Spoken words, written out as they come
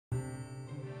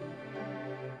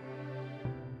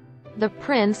The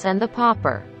Prince and the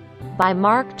Pauper. By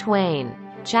Mark Twain.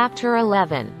 Chapter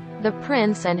 11. The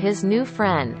Prince and His New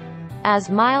Friend. As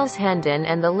Miles Hendon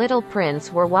and the little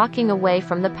prince were walking away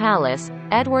from the palace,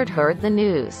 Edward heard the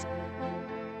news.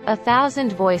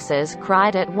 1,000 voices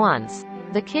cried at once,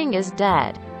 "The king is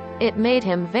dead." It made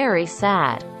him very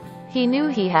sad. He knew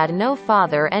he had no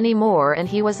father anymore and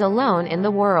he was alone in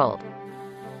the world.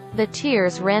 The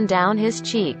tears ran down his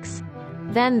cheeks.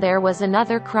 Then there was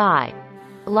another cry.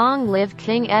 "Long live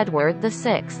King Edward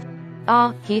VI.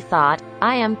 Ah, he thought,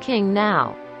 I am king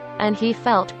now." And he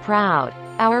felt proud.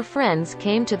 Our friends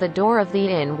came to the door of the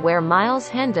inn where Miles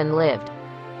Hendon lived.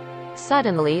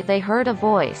 Suddenly they heard a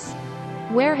voice.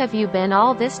 "Where have you been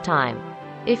all this time?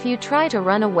 If you try to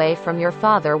run away from your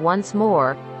father once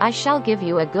more, I shall give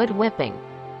you a good whipping."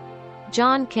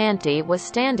 John Canty was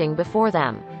standing before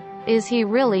them. "Is he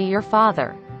really your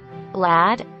father,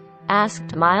 lad?"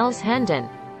 asked Miles Hendon.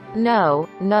 "No,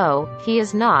 no, he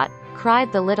is not," cried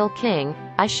the little king.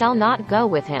 "I shall not go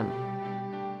with him."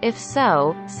 "If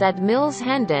so," said Miles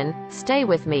Hendon, "stay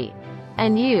with me.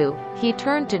 And you," he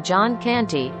turned to John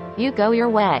Canty, "you go your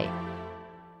way,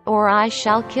 or I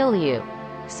shall kill you."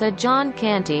 So John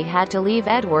Canty had to leave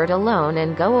Edward alone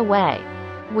and go away.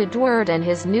 Edward and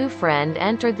his new friend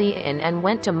entered the inn and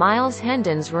went to Miles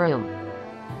Hendon's room.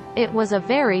 It was a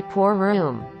very poor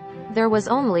room. There was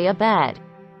only a bed,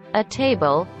 a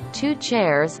table, 2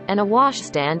 chairs, and a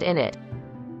washstand in it.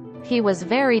 He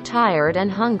was very tired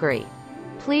and hungry.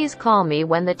 "Please call me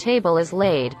when the table is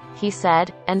laid," he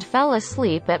said, and fell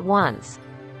asleep at once.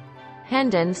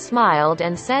 Hendon smiled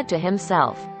and said to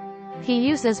himself, "He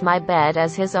uses my bed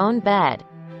as his own bed.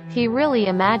 He really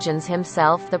imagines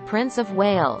himself the Prince of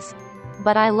Wales.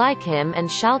 But I like him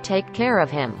and shall take care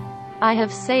of him. I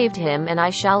have saved him and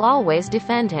I shall always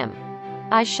defend him.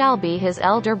 I shall be his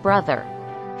elder brother."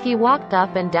 He walked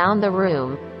up and down the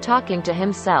room, talking to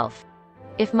himself.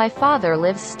 "If my father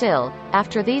lives still,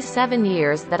 after these 7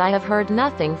 years that I have heard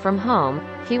nothing from home,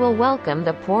 he will welcome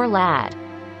the poor lad.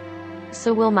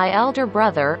 So will my elder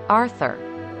brother, Arthur.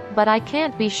 But I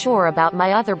can't be sure about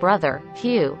my other brother,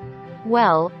 Hugh.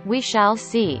 Well, we shall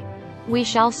see. We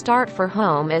shall start for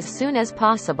home as soon as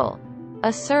possible."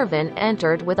 A servant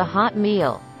entered with a hot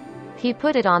meal. He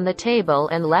put it on the table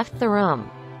and left the room.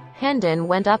 Hendon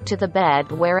went up to the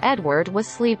bed where Edward was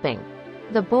sleeping.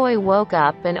 The boy woke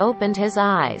up and opened his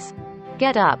eyes.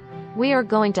 "Get up. We are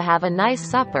going to have a nice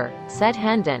supper," said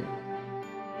Hendon.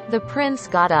 The prince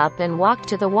got up and walked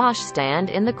to the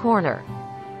washstand in the corner.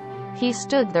 He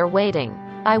stood there waiting.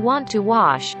 "I want to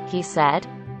wash," he said.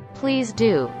 "Please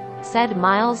do," said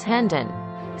Miles Hendon.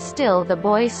 Still the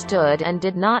boy stood and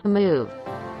did not move.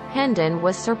 Hendon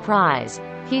was surprised.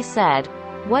 He said,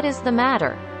 "What is the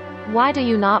matter? Why do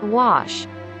you not wash?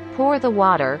 Pour the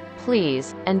water,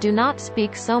 please, and do not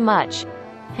speak so much."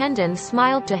 Hendon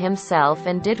smiled to himself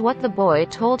and did what the boy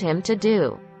told him to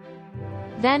do.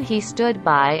 Then he stood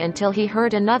by until he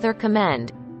heard another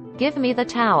command. "Give me the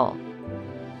towel."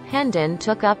 Hendon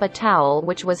took up a towel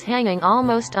which was hanging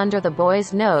almost under the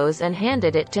boy's nose and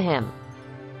handed it to him.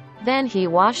 Then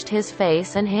he washed his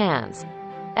face and hands.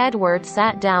 Edward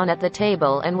sat down at the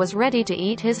table and was ready to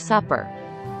eat his supper.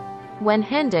 When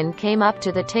Hendon came up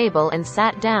to the table and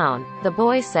sat down, the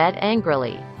boy said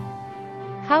angrily,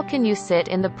 "How can you sit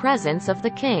in the presence of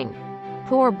the king?"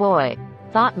 Poor boy,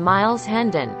 thought Miles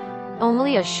Hendon.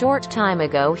 Only a short time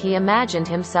ago he imagined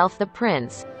himself the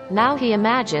prince, now he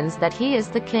imagines that he is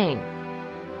the king.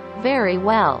 Very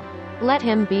well. Let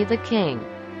him be the king.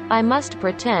 I must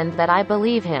pretend that I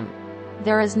believe him.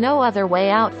 There is no other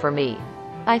way out for me.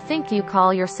 "I think you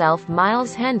call yourself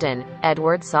Miles Hendon,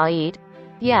 Edward Said?"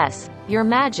 "Yes, your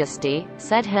majesty,"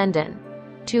 said Hendon.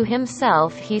 To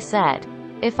himself he said,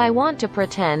 "If I want to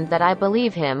pretend that I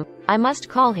believe him, I must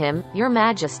call him, your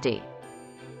majesty.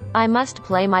 I must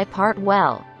play my part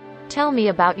well." "Tell me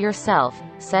about yourself,"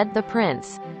 said the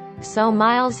prince. So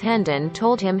Miles Hendon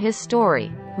told him his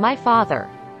story. "My father,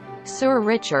 Sir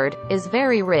Richard, is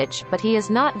very rich but he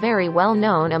is not very well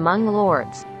known among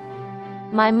lords.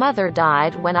 My mother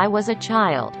died when I was a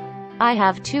child. I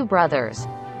have 2 brothers.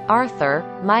 Arthur,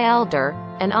 my elder,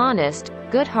 an honest,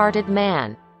 good-hearted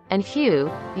man, and Hugh,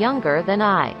 younger than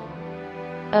I,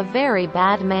 a very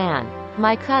bad man.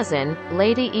 My cousin,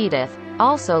 Lady Edith,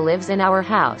 also lives in our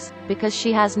house, because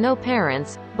she has no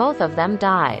parents, both of them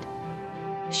died.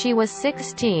 She was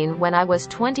 16 when I was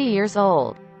 20 years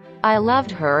old. I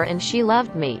loved her and she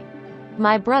loved me.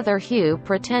 My brother Hugh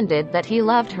pretended that he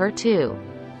loved her too.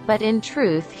 But in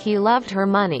truth he loved her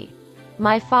money.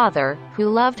 My father, who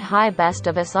loved High best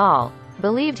of us all,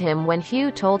 believed him when Hugh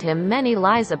told him many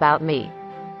lies about me.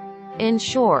 In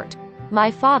short, My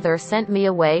father sent me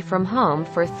away from home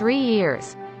for 3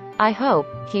 years. I hope,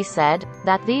 he said,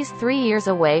 that these 3 years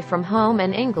away from home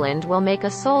and England will make a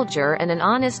soldier and an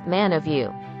honest man of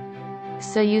you.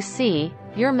 So you see,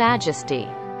 Your Majesty,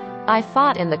 I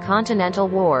fought in the Continental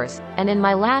Wars, and in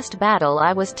my last battle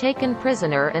I was taken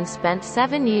prisoner and spent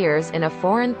 7 years in a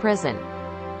foreign prison.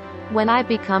 When I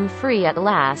become free at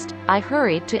last, I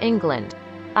hurried to England.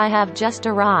 I have just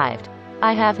arrived.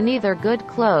 I have neither good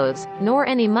clothes, nor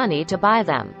any money to buy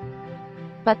them.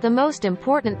 But the most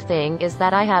important thing is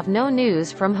that I have no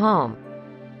news from home.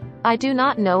 I do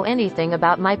not know anything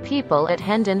about my people at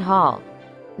Hendon Hall.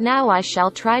 Now I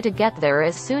shall try to get there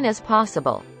as soon as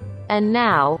possible. And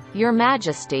now, Your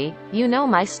Majesty, you know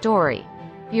my story.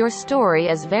 Your story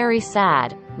is very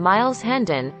sad, Miles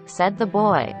Hendon, said the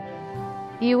boy.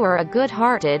 You are a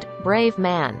good-hearted, brave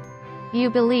man.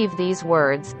 You believe these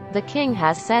words, the king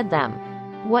has said them.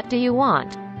 What do you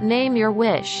want? Name your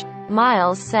wish,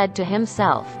 Miles said to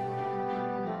himself.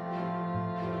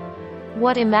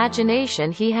 What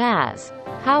imagination he has.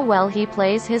 How well he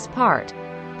plays his part.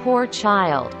 Poor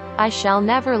child. I shall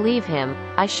never leave him,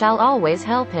 I shall always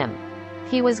help him.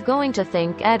 He was going to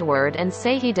thank Edward and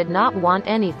say he did not want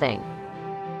anything.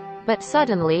 But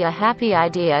suddenly a happy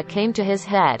idea came to his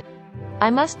head.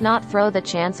 I must not throw the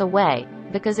chance away,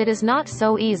 because it is not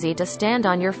so easy to stand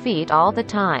on your feet all the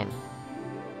time.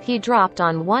 He dropped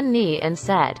on one knee and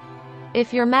said,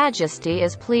 If Your Majesty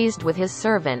is pleased with his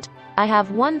servant, I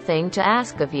have one thing to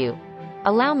ask of you.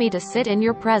 Allow me to sit in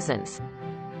your presence.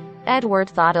 Edward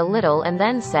thought a little and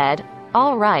then said,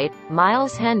 All right,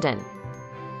 Miles Hendon.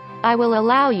 I will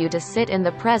allow you to sit in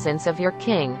the presence of your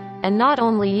king, and not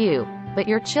only you, but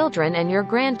your children and your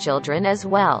grandchildren as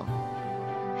well.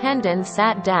 Hendon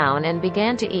sat down and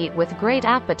began to eat with great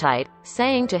appetite,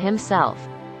 saying to himself,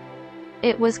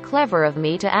 It was clever of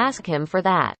me to ask him for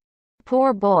that.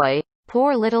 Poor boy,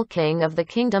 poor little king of the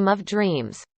kingdom of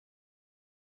dreams.